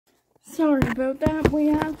Sorry about that. We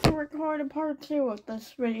have to record a part 2 of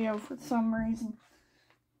this video for some reason.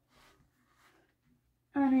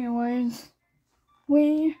 Anyways,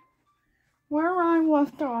 where I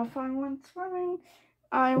left off, I went swimming,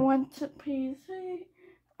 I went to PC,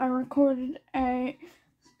 I recorded a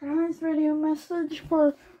surprise video message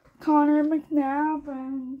for Connor McNabb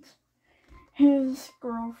and his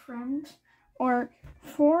girlfriend, or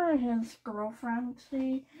for his girlfriend.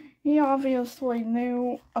 He obviously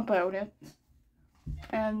knew about it,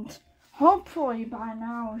 and hopefully by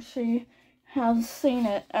now she has seen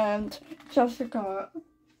it. And Jessica,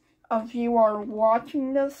 if you are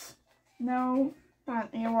watching this, know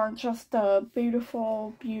that you are just a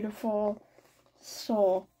beautiful, beautiful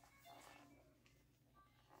soul.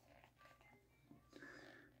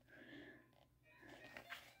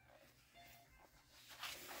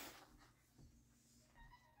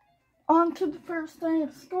 On to the first day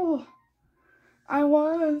of school. I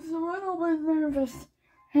was a little bit nervous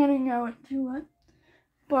heading out to it,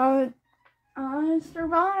 but I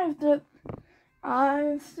survived it.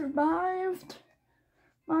 I survived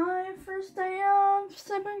my first day of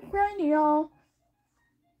 7th grade, y'all.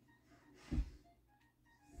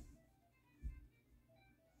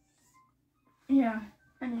 Yeah,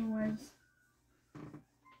 anyways.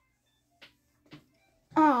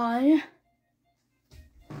 I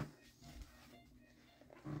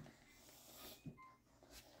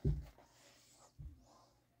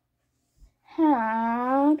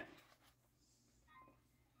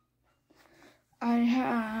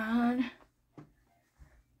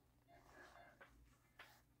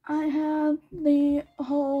had the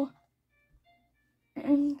whole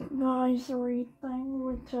advisory thing,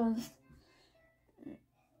 which is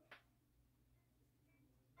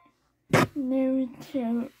new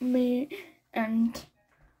to me and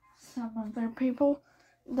some other people.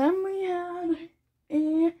 Then we had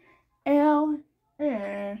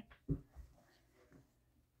ELA,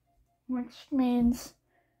 which means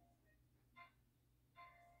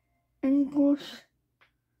English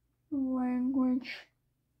Language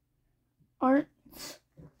Arts.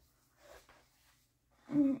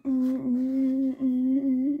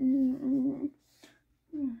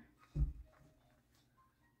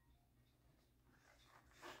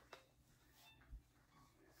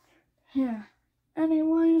 Yeah.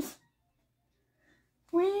 Anyways,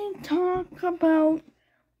 we talked about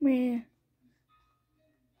we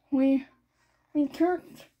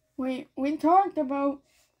talked about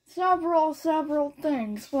several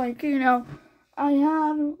things, like, you know, I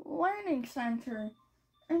had learning center,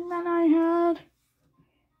 and then I had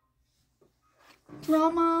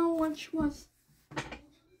drama, which was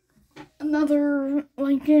another,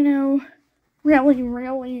 like, you know,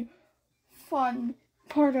 really fun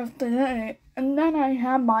part of the day. And then I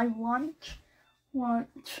had my lunch,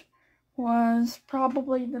 which was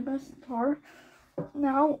probably the best part.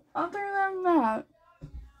 Now, other than that,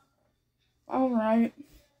 alright.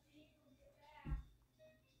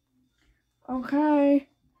 Okay.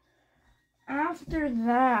 After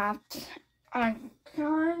that, I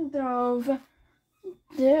kind of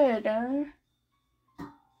did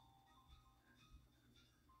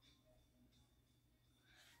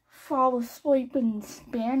fall asleep in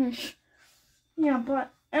Spanish. Yeah,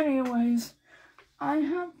 but anyways, I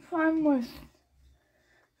had fun with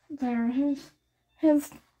there. His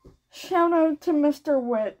shout out to Mr.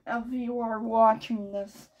 Witt if you are watching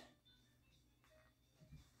this.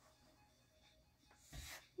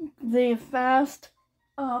 The fast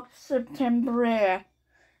of September.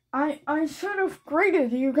 I should have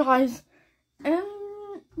greeted you guys in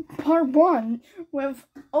part 1 with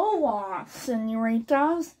hola,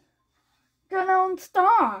 senoritas. Que não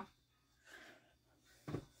está?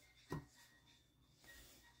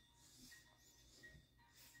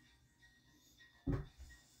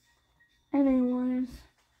 Anyways.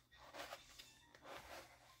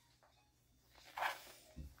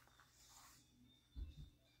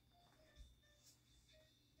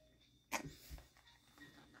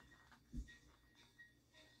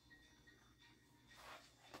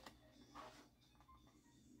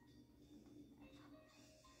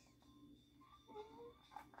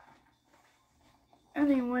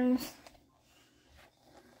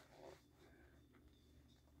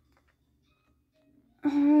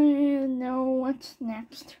 I know what's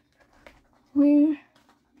next. We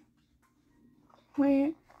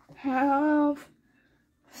have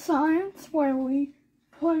science, where we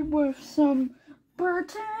play with some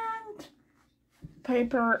pretend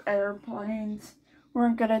paper airplanes. We're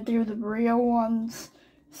gonna do the real ones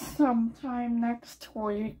sometime next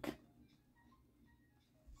week.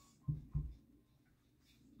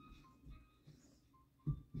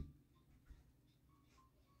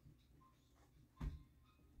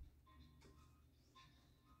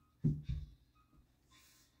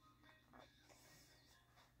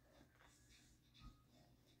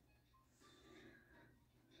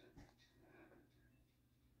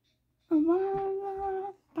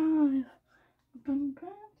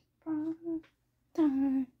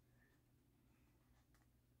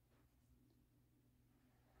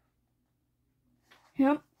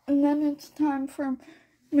 it's time for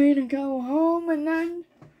me to go home, and then,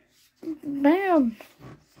 bam,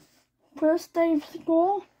 first day of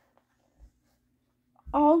school,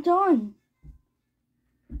 all done.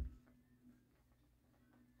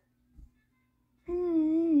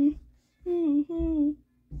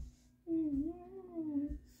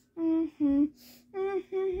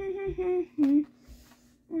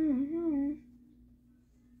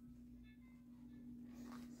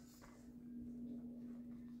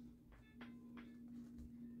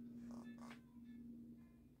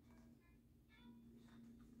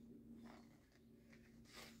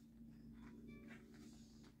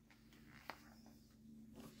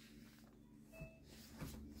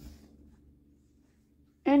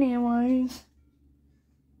 Anyways,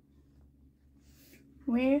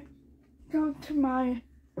 we go to my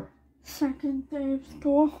second day of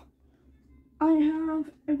school. I have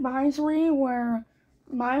advisory where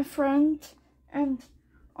my friend and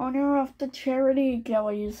owner of the charity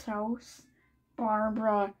Gilly's House,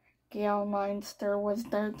 Barbara Gale-Meinster, was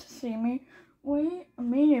there to see me. We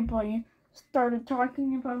immediately started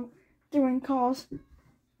talking about doing calls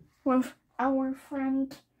with our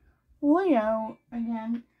friend Leo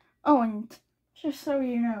again. Oh, and just so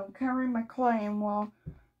you know, Carrie McLean will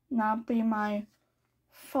not be my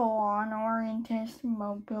full-on orientation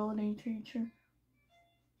mobility teacher.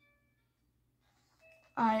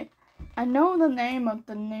 I know the name of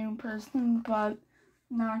the new person, but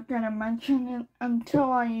not gonna mention it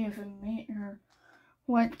until I even meet her,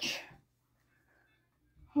 which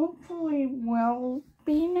hopefully will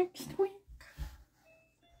be next week.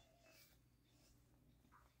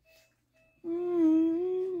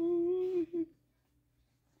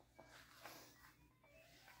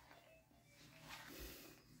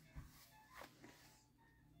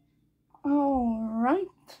 Alright.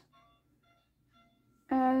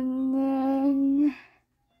 And then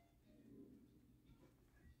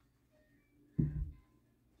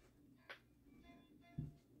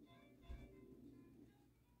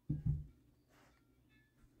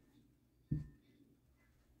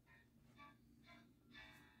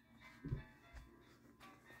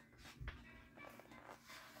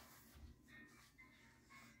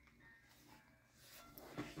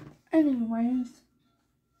anyways,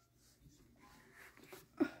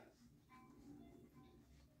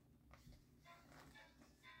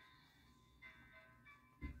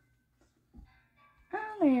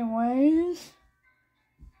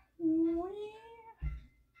 we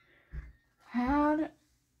had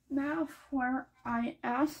math where I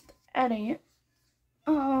asked Eddie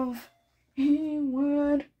if he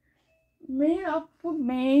would meet up with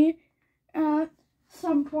me at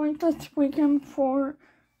some point this weekend for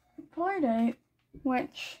a play date,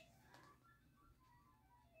 which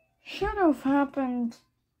should have happened,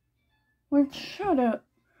 which could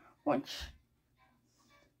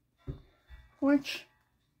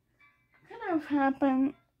have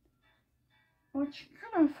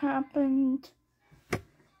happened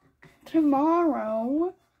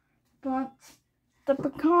tomorrow, but the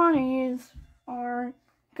Picanis are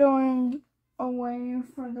going away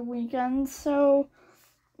for the weekend, so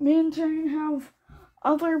me and Jane have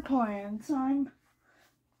other plans.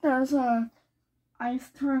 There's a ice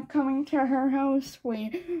truck coming to her house.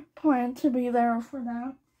 We plan to be there for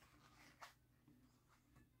that.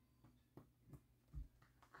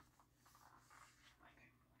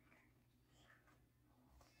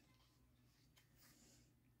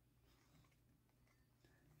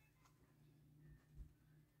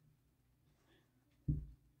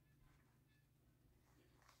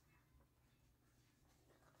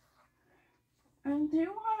 And do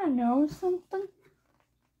you want to know something?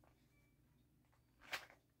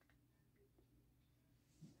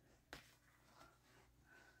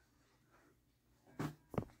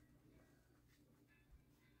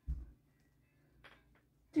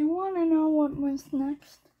 Do you want to know what was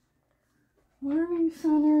next? Learning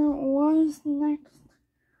Center was next.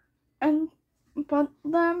 But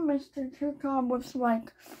then Mr. Turkov was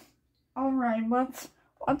like, alright, let's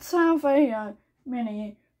have a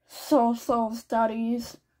mini social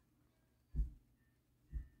studies.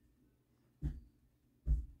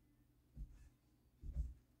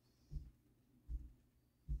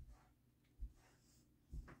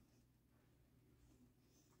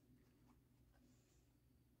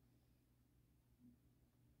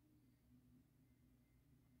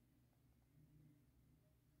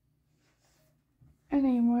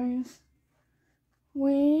 Anyways,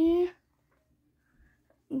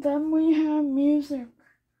 then we have music,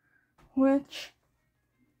 which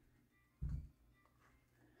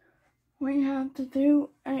we had to do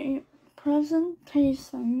a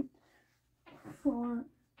presentation for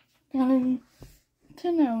getting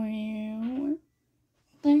to know you.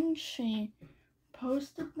 Then she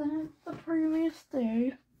posted that the previous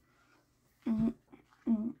day.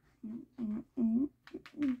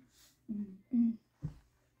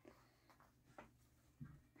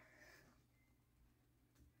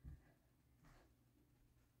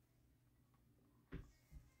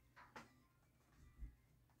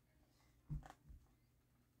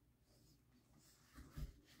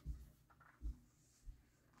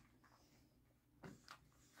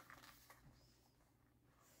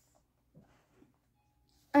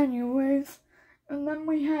 Anyways, and then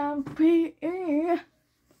we have PE,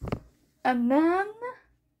 and then,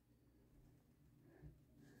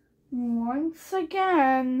 once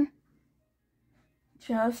again,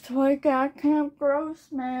 just like at Camp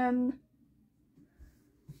Grossman,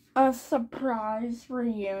 a surprise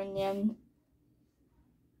reunion.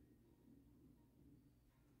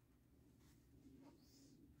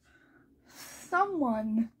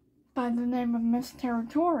 Someone by the name of Miss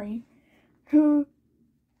Territory, who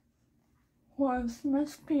was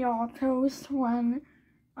Miss Piatos when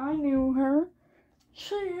I knew her.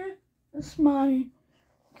 She is my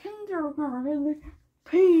kindergarten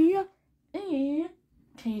PE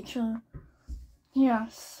teacher. Yeah,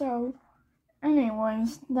 so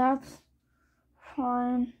anyways, that's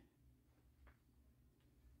fine.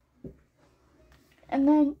 And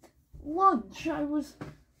then lunch. I was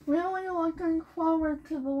really looking forward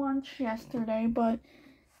to the lunch yesterday, but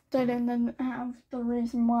they didn't have the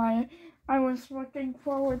reason why I was looking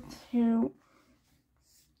forward to.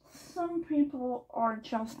 Some people are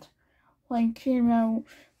just like,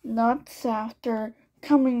 nuts after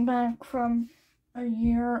coming back from a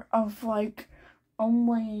year of like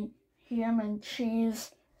only ham and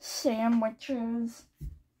cheese sandwiches.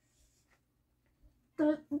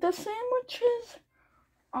 The sandwiches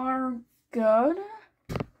are good,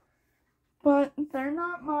 but they're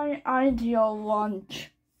not my ideal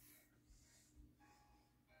lunch.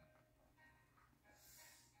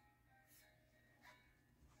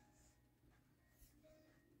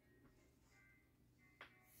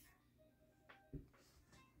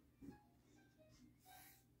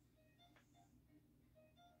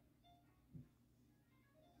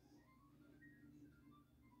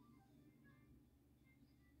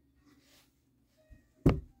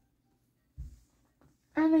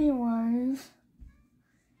 Anyways,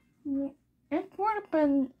 it would have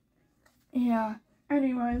been, yeah,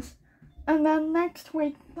 anyways. And then next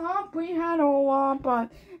week, thought we had Ola,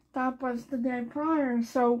 but that was the day prior,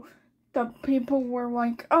 so the people were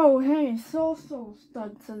like, oh, hey, Soul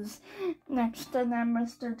Studs is next, and then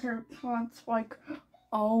Mr. Turtle's like,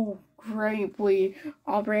 oh, great, we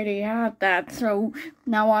already had that, so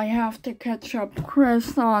now I have to catch up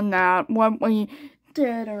Chris on that, what we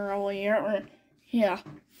did earlier. Yeah,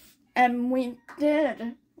 and we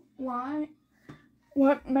did. Why?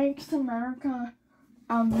 What makes America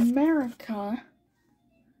America?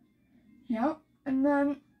 Yep, and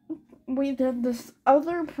then we did this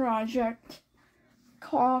other project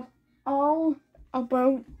called All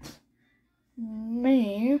About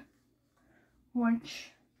Me,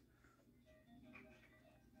 which,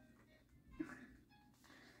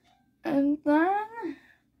 and then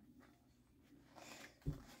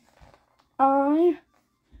I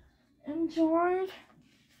enjoyed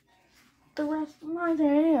the rest of my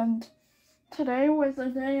day, and today was a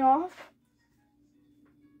day off.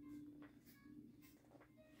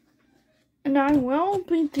 And I will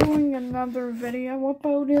be doing another video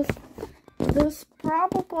about this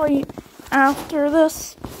probably after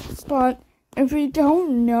this, but if you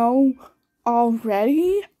don't know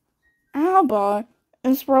already, ABBA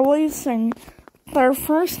is releasing their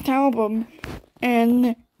first album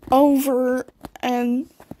in over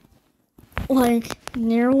like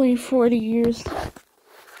nearly 40 years.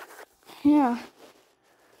 Yeah.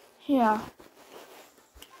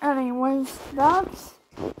 Anyways, that's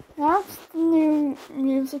the new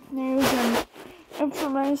music news and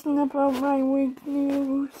information about my week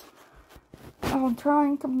news. I'll try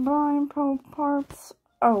and combine both parts.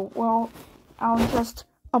 Oh, well, I'll just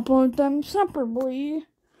upload them separately.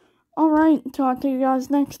 Alright, talk to you guys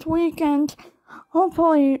next week, and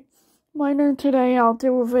hopefully later today I'll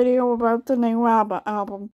do a video about the new ABBA album.